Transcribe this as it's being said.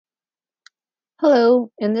Hello,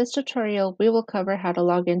 in this tutorial, we will cover how to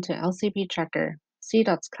log into LCPtracker,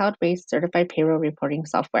 CDOT's cloud-based certified payroll reporting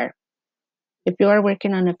software. If you are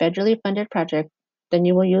working on a federally funded project, then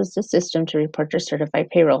you will use the system to report your certified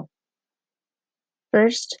payroll.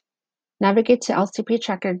 First, navigate to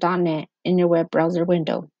lcptracker.net in your web browser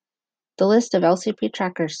window. The list of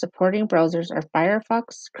LCPtracker supporting browsers are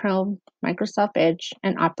Firefox, Chrome, Microsoft Edge,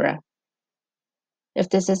 and Opera. If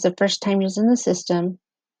this is the first time using the system,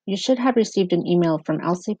 you should have received an email from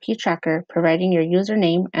LCPtracker providing your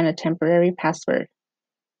username and a temporary password.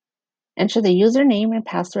 Enter the username and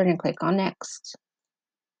password and click on Next.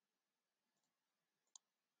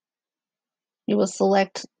 You will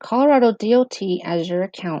select Colorado DOT as your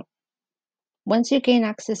account. Once you gain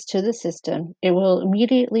access to the system, it will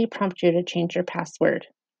immediately prompt you to change your password.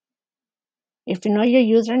 If you know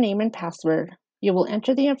your username and password, you will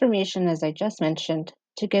enter the information as I just mentioned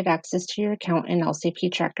to get access to your account in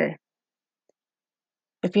LCPtracker.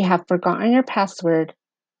 If you have forgotten your password,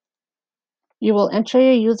 you will enter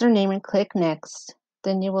your username and click Next.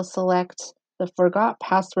 Then you will select the Forgot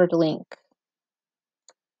Password link.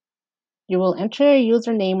 You will enter your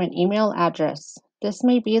username and email address. This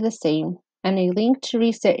may be the same, and a link to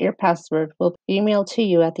reset your password will be emailed to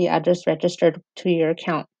you at the address registered to your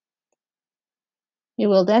account. You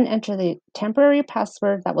will then enter the temporary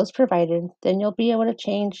password that was provided, then you'll be able to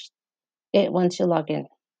change it once you log in.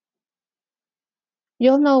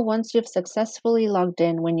 You'll know once you've successfully logged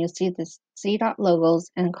in when you see the CDOT logos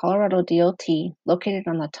and Colorado DOT located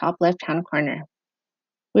on the top left-hand corner.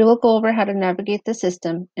 We will go over how to navigate the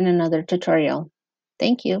system in another tutorial.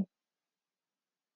 Thank you.